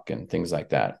Rock and things like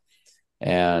that,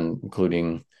 and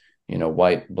including,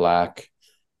 white, Black,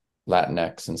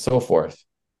 Latinx, and so forth.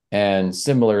 And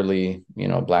similarly,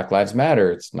 Black Lives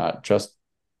Matter. It's not just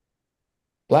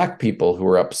Black people who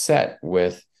are upset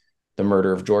with the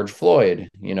murder of George Floyd,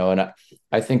 and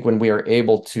I think when we are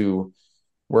able to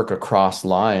work across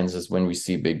lines is when we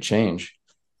see big change.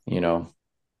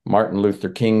 Martin Luther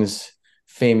King's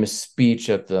famous speech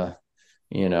at the,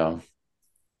 in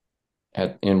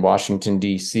Washington,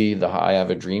 D.C., the I Have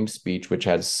a Dream speech, which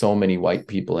had so many white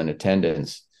people in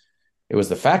attendance. It was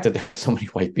the fact that there were so many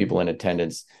white people in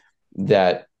attendance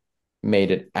that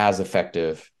made it as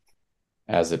effective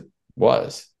as it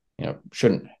was.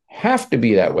 Shouldn't have to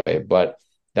be that way, but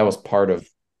that was part of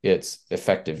its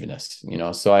effectiveness.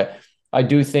 So I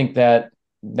do think that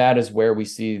is where we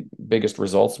see biggest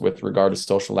results with regard to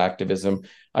social activism.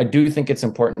 I do think it's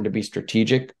important to be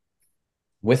strategic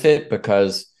with it,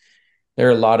 because there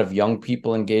are a lot of young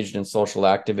people engaged in social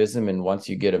activism. And once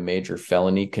you get a major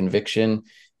felony conviction,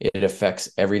 it affects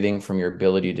everything from your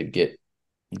ability to get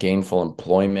gainful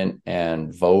employment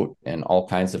and vote and all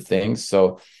kinds of things.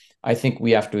 So I think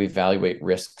we have to evaluate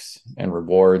risks and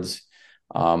rewards,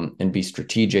 and be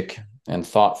strategic and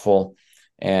thoughtful,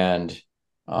 and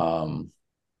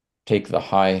take the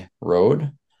high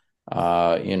road,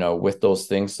 with those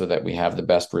things so that we have the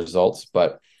best results.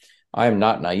 But I am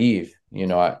not naive.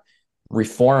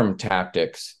 Reform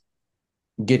tactics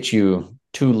get you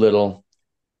too little,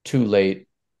 too late,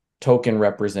 token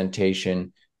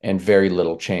representation, and very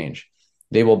little change.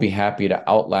 They will be happy to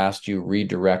outlast you,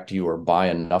 redirect you, or buy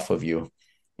enough of you,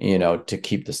 to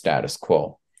keep the status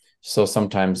quo. So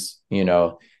sometimes,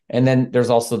 and then there's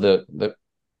also the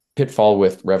pitfall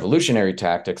with revolutionary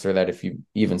tactics, or that if you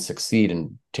even succeed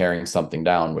in tearing something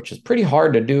down, which is pretty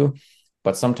hard to do,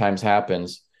 but sometimes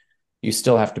happens, you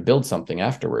still have to build something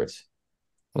afterwards.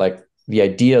 Like the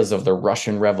ideas of the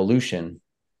Russian Revolution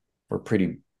were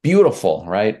pretty beautiful,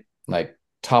 right? Like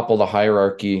topple the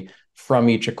hierarchy, from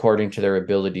each according to their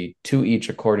ability, to each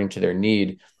according to their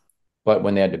need. But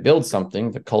when they had to build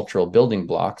something, the cultural building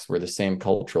blocks were the same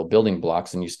cultural building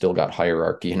blocks, and you still got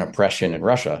hierarchy and oppression in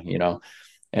Russia,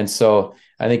 And so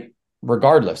I think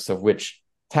regardless of which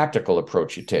tactical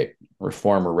approach you take,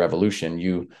 reform or revolution,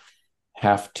 you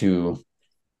have to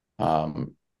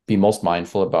be most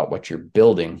mindful about what you're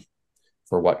building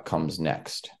for what comes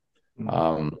next.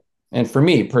 And for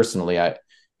me personally, I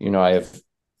have,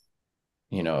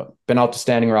 been out to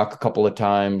Standing Rock a couple of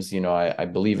times. I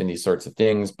believe in these sorts of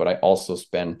things, but I also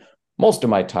spend most of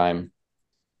my time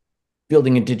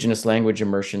building Indigenous language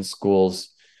immersion schools,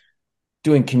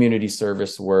 doing community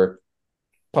service work,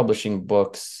 publishing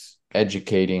books,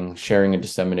 educating, sharing and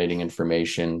disseminating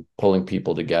information, pulling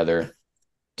people together,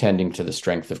 tending to the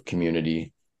strength of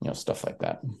community, stuff like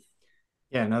that.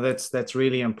 Yeah, no, that's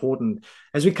really important.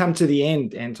 As we come to the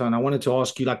end, Anton, I wanted to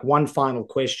ask you like one final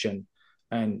question.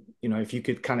 And, if you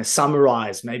could kind of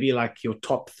summarize maybe like your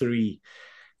top three,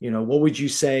 what would you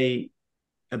say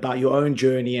about your own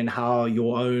journey and how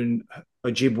your own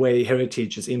Ojibwe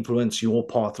heritage has influenced your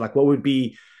path? Like, what would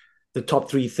be the top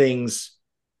three things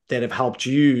that have helped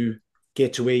you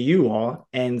get to where you are,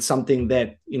 and something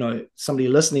that, somebody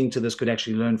listening to this could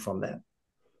actually learn from that?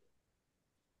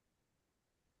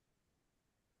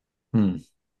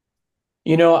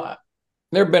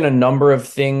 There have been a number of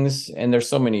things, and there's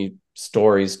so many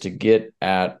stories to get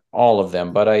at all of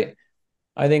them. But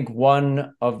I think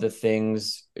one of the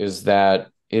things is that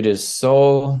it is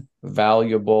so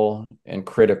valuable and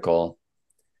critical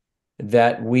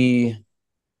that we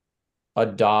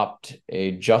adopt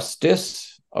a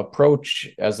justice approach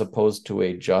as opposed to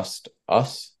a just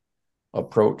us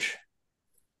approach.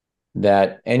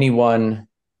 That anyone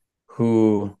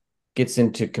who gets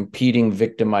into competing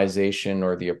victimization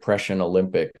or the oppression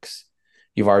Olympics,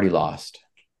 you've already lost.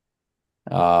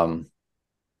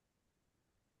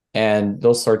 And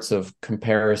those sorts of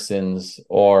comparisons,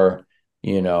 or,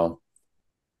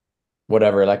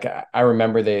 whatever, like I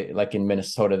remember they, like in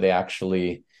Minnesota, they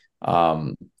actually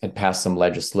had passed some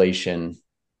legislation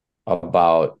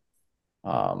about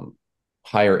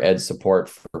higher ed support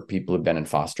for people who've been in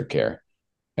foster care.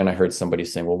 And I heard somebody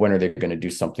saying, well, when are they going to do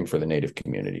something for the Native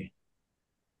community?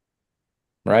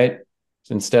 Right?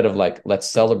 So instead of like, let's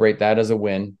celebrate that as a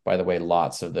win. By the way,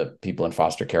 lots of the people in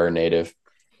foster care are Native,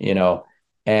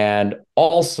 and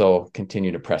also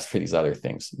continue to press for these other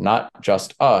things, not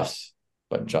just us,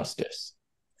 but justice.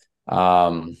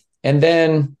 And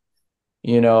then,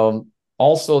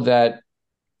 also that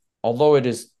although it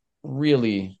is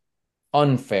really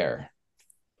unfair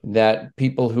that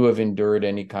people who have endured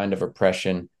any kind of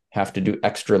oppression have to do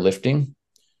extra lifting,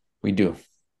 we do.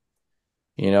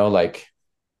 Like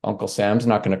Uncle Sam's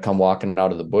not going to come walking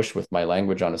out of the bush with my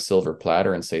language on a silver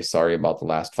platter and say sorry about the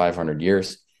last 500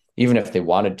 years. Even if they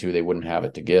wanted to, they wouldn't have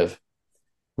it to give.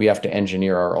 We have to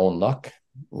engineer our own luck.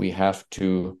 We have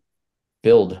to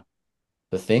build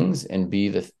the things and be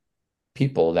the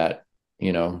people that,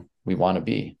 we want to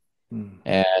be.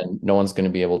 And no one's going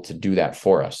to be able to do that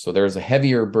for us. So there's a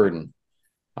heavier burden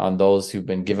on those who've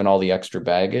been given all the extra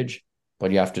baggage,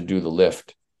 but you have to do the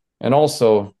lift. And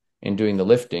also in doing the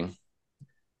lifting,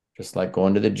 just like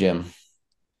going to the gym,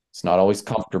 it's not always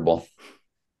comfortable,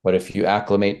 but if you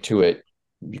acclimate to it,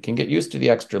 you can get used to the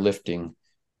extra lifting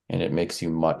and it makes you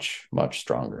much, much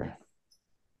stronger.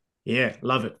 Yeah,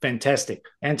 love it. Fantastic.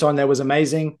 Anton, that was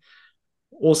amazing.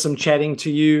 Awesome chatting to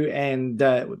you, and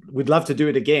we'd love to do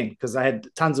it again because I had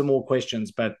tons of more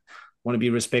questions, but want to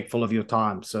be respectful of your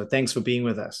time. So thanks for being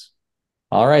with us.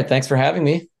 All right. Thanks for having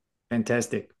me.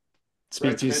 Fantastic.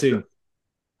 Speak to you soon.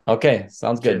 Okay.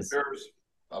 Sounds good. Cheers.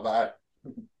 Bye-bye.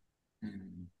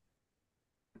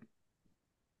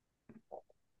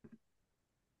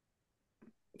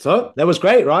 So that was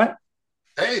great, right?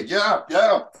 Hey, yeah,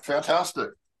 fantastic.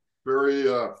 Very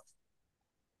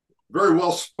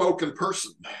well-spoken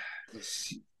person.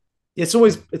 It's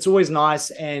always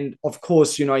nice. And of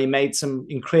course, he made some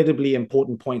incredibly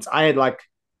important points. I had like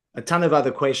a ton of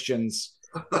other questions,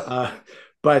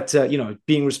 but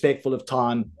being respectful of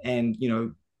time, and,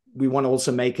 we want to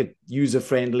also make it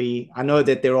user-friendly. I know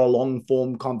that there are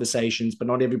long-form conversations, but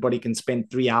not everybody can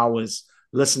spend 3 hours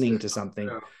listening to something.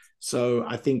 Yeah. So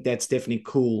I think that's definitely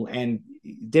cool, and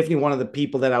definitely one of the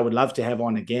people that I would love to have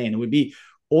on again. It would be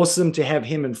awesome to have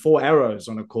him and 4 Arrows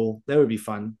on a call. That would be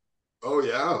fun. Oh,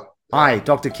 yeah. Hi,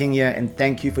 Dr. King here, and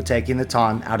thank you for taking the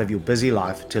time out of your busy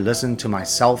life to listen to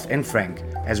myself and Frank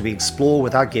as we explore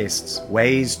with our guests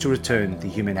ways to return the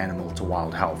human animal to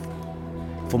wild health.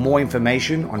 For more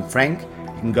information on Frank,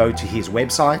 you can go to his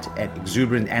website at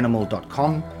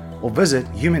exuberantanimal.com or visit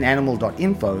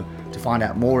humananimal.info to find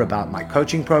out more about my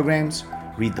coaching programs,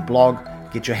 read the blog,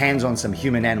 get your hands on some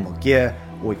human animal gear,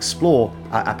 or explore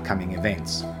our upcoming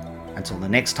events. Until the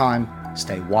next time,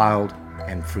 stay wild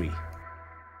and free.